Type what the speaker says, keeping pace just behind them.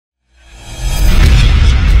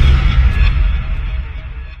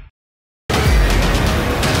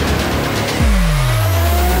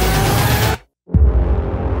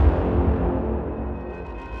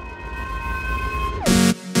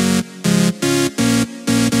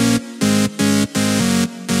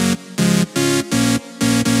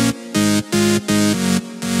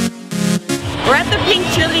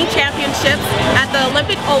Cheerleading Championships at the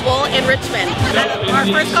Olympic Oval in Richmond. That's our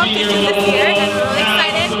first competition this year, and we're really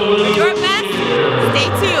excited. We'll do our best. Stay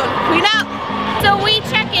tuned. Queen up! So we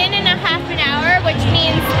check in a half an hour, which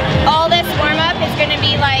means all this warm-up is going to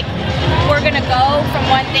be like, we're going to go from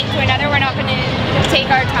one thing to another. We're not going to take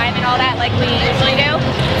our time and all that like we usually do.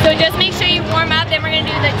 So just make sure you warm up, then we're going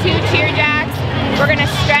to do the 2 cheer jacks. We're going to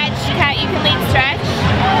stretch. Kat, you can lead stretch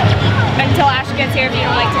until Ashley gets here. If you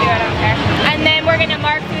don't like to do it, I don't care. And then we're going to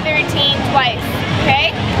mark through the routine twice, okay?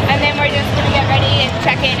 And then we're just going to get ready and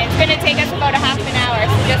check in. It's going to take us about a half an hour,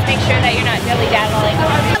 so just make sure that you're not dilly-daddling.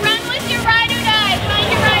 Run with your ride or die. Find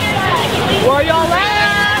your ride or die. Where y'all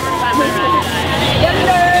at? Yes,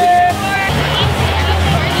 sir.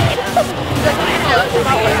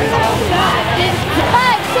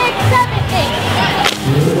 5, 6, 7, 8.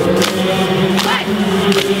 1,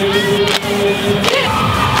 2,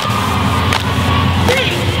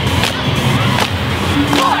 3,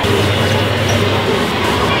 4.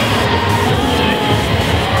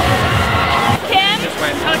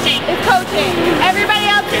 Is coaching. Everybody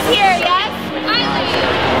else is here, yes?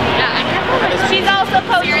 She's also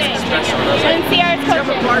coaching. And Sierra's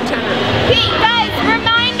coaching. Pete, guys,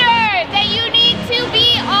 reminder that you need to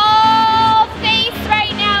be all face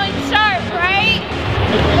right now and sharp, right?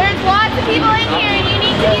 There's lots of people in here and you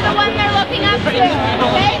need to be the one they're looking up to.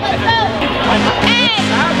 Okay, let's go. And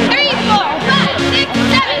 3, 4, 5, 6,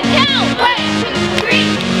 7, count. 1, 2,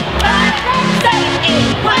 3, 5, 7,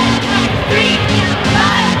 8. 1, 3,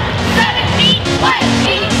 5, 7, 8. 1,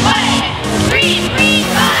 8, 1, 3, 3,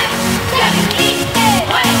 5, 7, 8,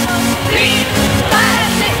 1, 3, 5,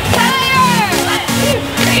 6, higher. 1, 2,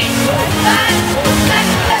 3, 4, 5, 6,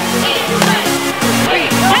 7, 8, 1, 3,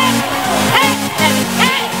 10, 10, 7,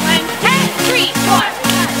 10, 1, 10, 3, 4.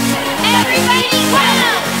 Everybody, 1,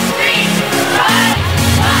 3, 5,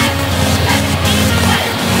 5, 7, 8, 1,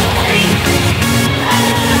 3,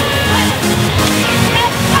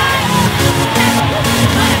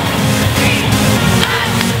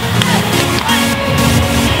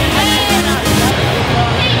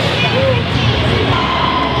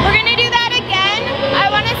 We're gonna do that again. I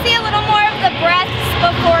want to see a little more of the breaths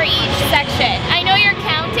before each section. I know you're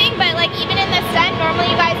counting, but like even in the set, normally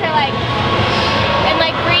you guys are like, and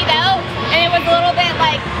like breathe out, and it was a little bit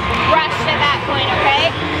like rushed at that point, okay?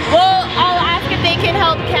 Well, I'll ask if they can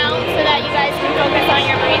help count so that you guys can focus on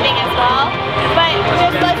your breathing as well. But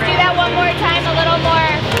just let's do that one more time, a little more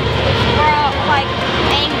like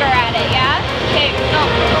anger at it, yeah? Okay, go.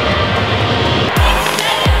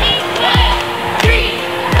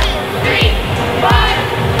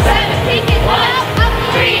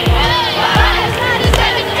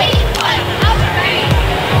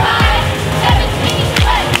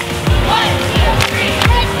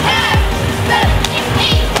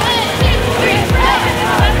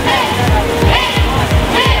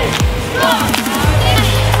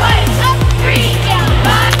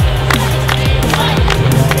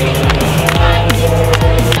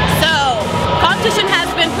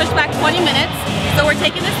 20 minutes, so we're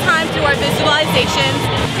taking this time to do our visualizations,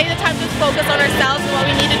 take the time to focus on ourselves and what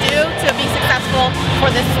we need to do to be successful for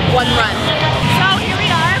this one run. So here we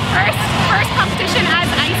are, first competition as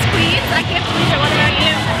Ice Queens. I can't believe it. What about you?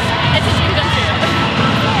 It's a dream come true.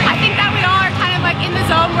 I think that we all are kind of like in the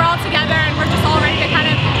zone, we're all together and we're just all ready to kind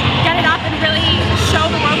of get it up and really show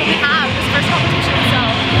the world what we have this first competition. So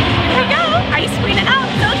here we go, Ice Queen it up,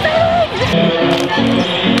 so exciting!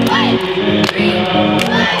 1, 3,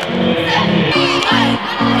 5, 7, 8, 1,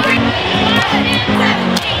 3, 5,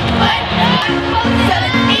 7, 8, 1,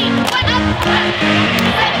 7, 8, 1, 7, 8,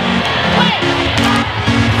 1.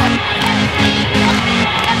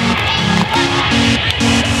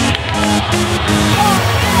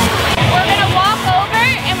 We're gonna walk over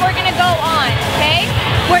and we're gonna go on, okay?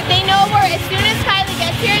 They know as soon as Kylie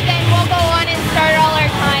gets here, then we'll go on and start all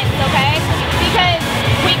our times, okay? Because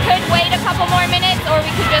we could wait a couple more minutes or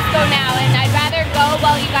we could just go now, and I'd rather go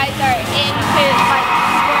while you guys are into it,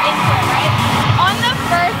 right? On the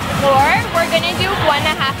first floor, we're gonna do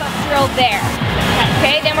 1.5 up drill there.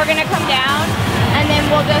 Okay, then we're gonna come down and then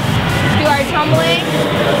we'll just do our tumbling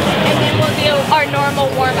and then we'll do our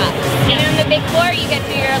normal warm-up. And on the big floor, you get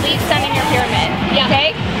to your lead stand and your pyramid.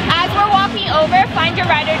 Okay? As we're walking over, find your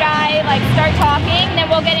ride or die, like start talking, then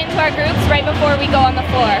we'll get into our groups right before we go on the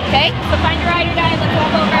floor. Okay? So find your ride or die, let's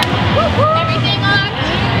walk over. Everything on.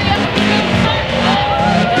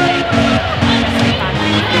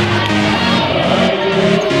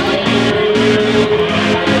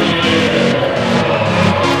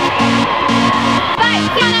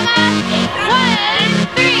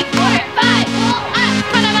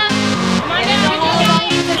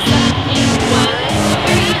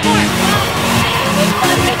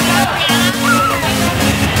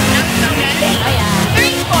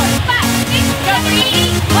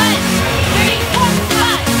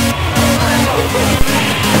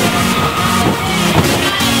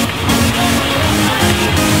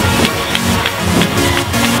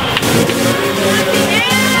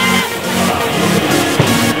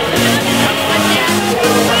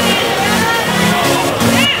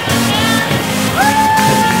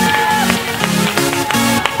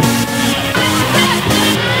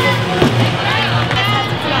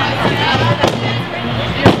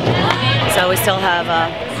 we still have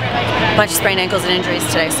a bunch of sprained ankles and injuries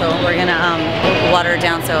today, so we're gonna water it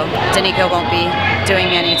down. So Danica won't be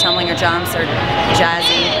doing any tumbling or jumps, or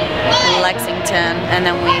Jazzy, Lexington, and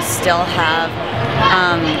then we still have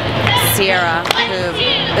Sierra, who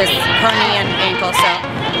is her knee and ankle. So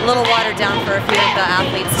a little watered down for a few of the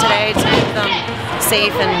athletes today to keep them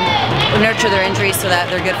safe and nurture their injuries so that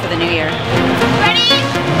they're good for the new year. Ready?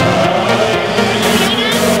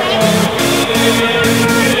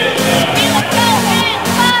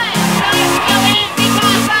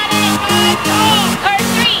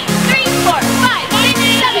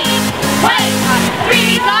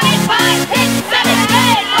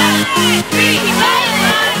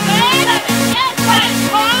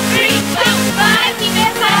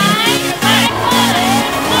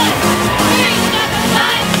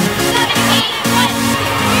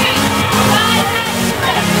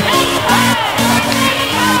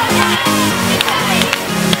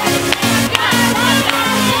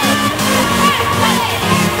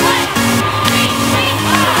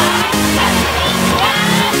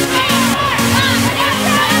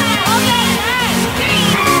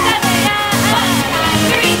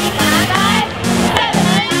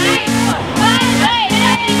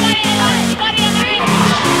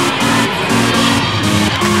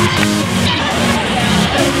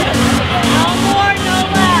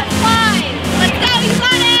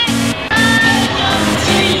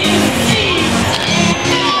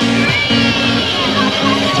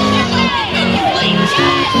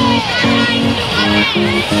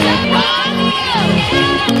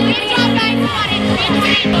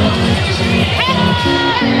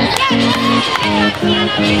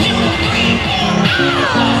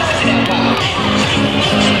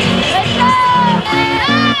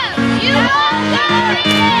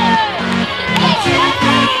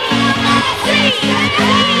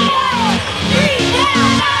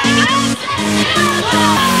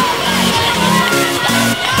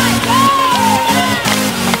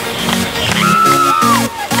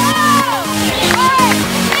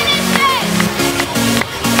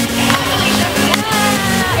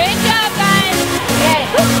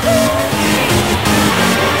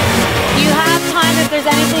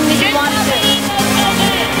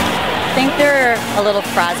 A little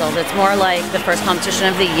frazzled. It's more like the first competition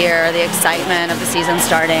of the year, the excitement of the season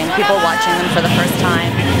starting, people watching them for the first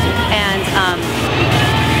time, and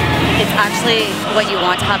it's actually what you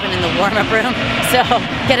want to happen in the warm-up room, so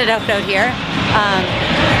get it out here.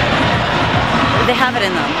 They have it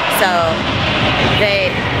in them, so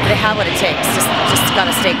they have what it takes. Just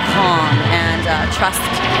gotta stay calm and trust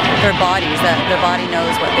their bodies, that their body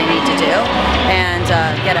knows what they need to do, and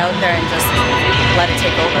get out there and just let it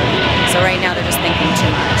take over. So right now they're just thinking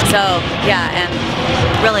too much. So yeah, and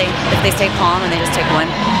really, if they stay calm and they just take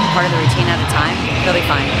one part of the routine at a time, they'll be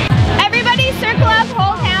fine. Everybody circle up,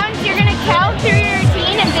 hold hands. You're gonna count through your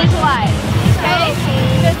routine and visualize. Okay?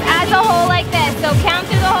 Just as a whole like this. So count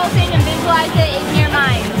through the whole thing and visualize it in your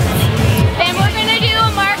mind. Then we're gonna do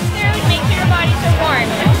a mark through to make sure your bodies are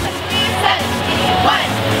warm. 7,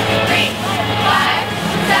 1, 3, 5,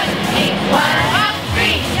 7, 8, 1,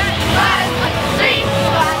 3, 5, 3,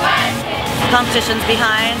 5. Competition's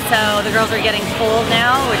behind, so the girls are getting cold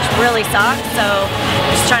now, which really sucks. So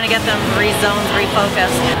just trying to get them rezoned,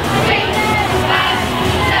 refocused. 3, 5,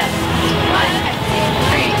 7, 1,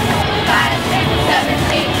 3, 5, 7,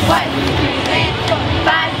 8, 1, 3,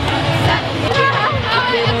 5, 7.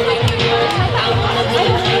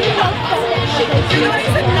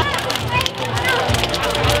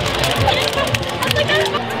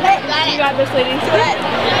 You got this, lady. 5,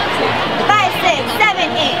 6,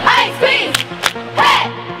 7, 8. Ice cream! Hey!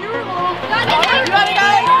 You got it,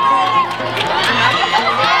 guys!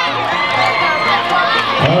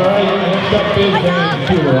 All right, next up is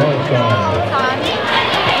Vancouver Allstars.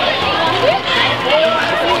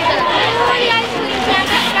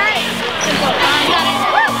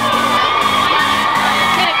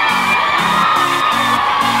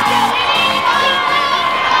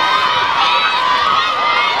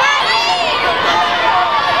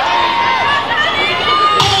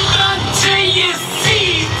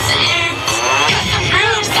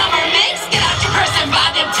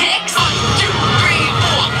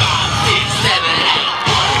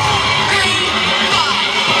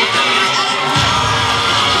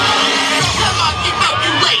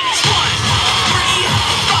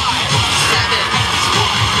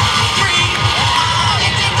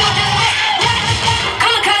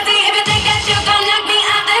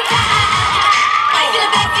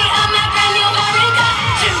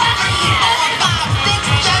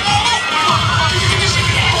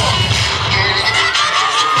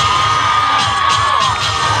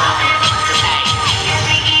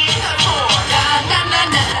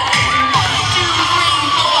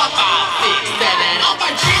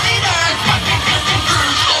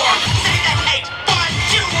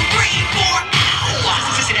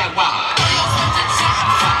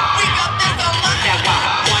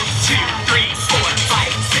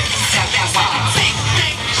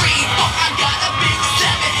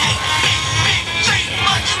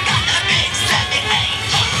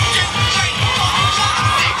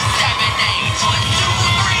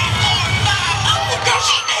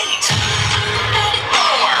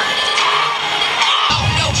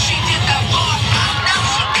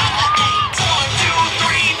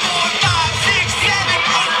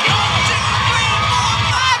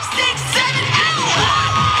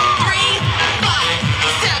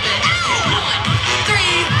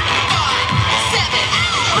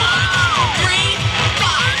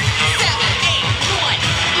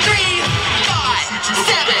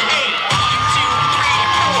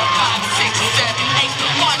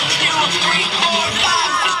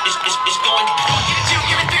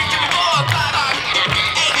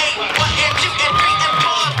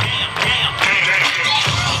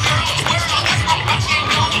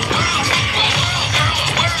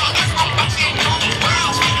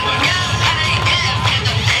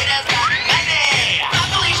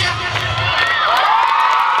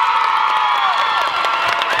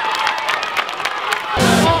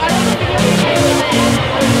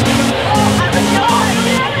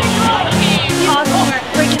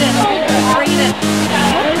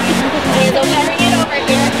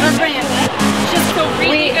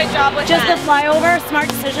 Just the flyover, smart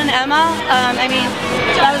decision, Emma. I mean,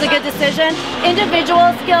 that was a good decision.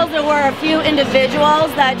 Individual skills, there were a few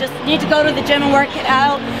individuals that just need to go to the gym and work it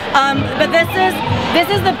out. But this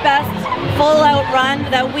is the best full-out run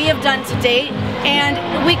that we have done to date, and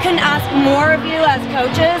we couldn't ask more of you as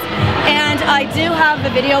coaches. And I do have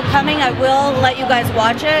the video coming. I will let you guys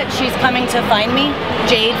watch it. She's coming to find me,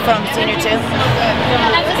 Jade from Senior 2.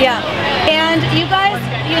 Yeah. And you guys,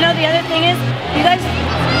 you know, the other thing is,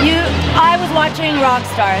 I was watching Rock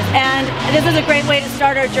Stars, and this is a great way to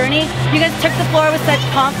start our journey. You guys took the floor with such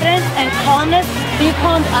confidence and calmness, and you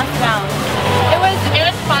calmed us down. It was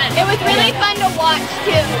fun. It was really fun to watch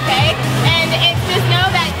too, okay? And it's just know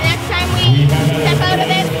that next time we step out of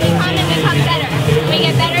this, we come and become better. We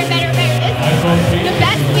get better and better and better. This is the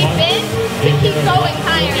best we've been to keep going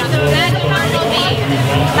higher. So that's what we'll be.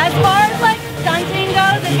 As far as like stunting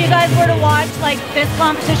goes, if you guys were to watch like this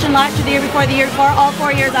competition last year, the year before, the year before, all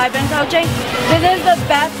 4 years I've been coaching, this is the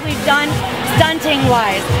best we've done stunting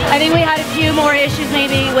wise. I think we had a few more issues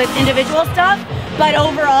maybe with individual stuff, but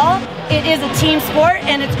overall it is a team sport,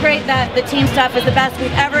 and it's great that the team stuff is the best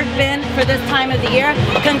we've ever been for this time of the year.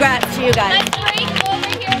 Congrats to you guys. Let's break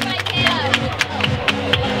over here by Taylor.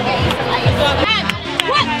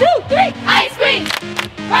 1, 2, 3, ice cream!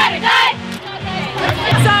 Ride or die!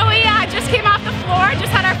 So we just came off the floor,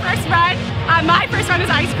 just had our first run. My first run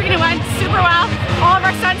was ice cream. It went super well. All of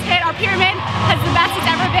our stunts hit. Our pyramid has the best it's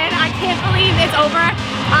ever been. I can't believe it's over.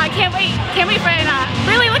 I can't wait for it.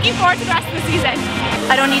 Really looking forward to the rest of the season.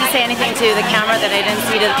 I don't need to say anything to the camera that I didn't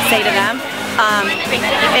say to them.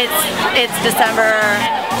 It's December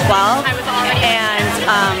 12th, and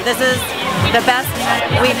this is the best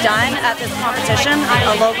we've done at this competition,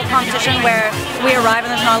 a local competition where we arrive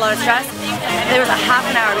and there's not a lot of stress. There was a half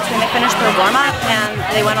an hour between they finished their warm-up and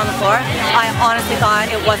they went on the floor. I honestly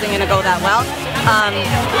thought it wasn't going to go that well.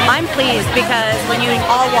 I'm pleased because when you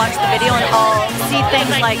all watch the video and all see things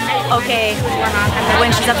like, okay, when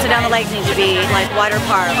she's upside down, the legs need to be like wider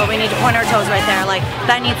apart, or we need to point our toes right there, like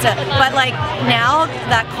that needs to, but like now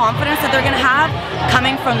that confidence that they're going to have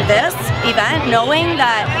coming from this event, knowing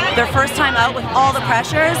that their first time out with all the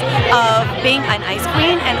pressures of being an ice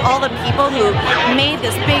queen and all the people who made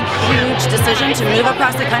this big, huge decision to move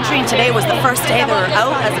across the country, and today was the first day they were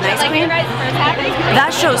out as an ice queen, that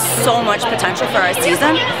shows so much potential for our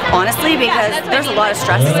season, honestly, because there's a lot of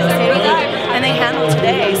stress associated with it, and they handled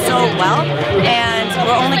today so well, and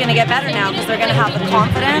we're only going to get better now because they're going to have the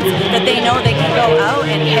confidence that they know they can go out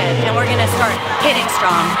and hit, and we're going to start hitting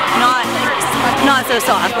strong, not so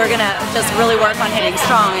soft. We're going to just really work on hitting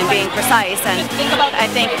strong and being precise, and I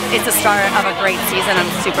think it's the start of a great season. I'm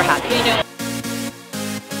super happy.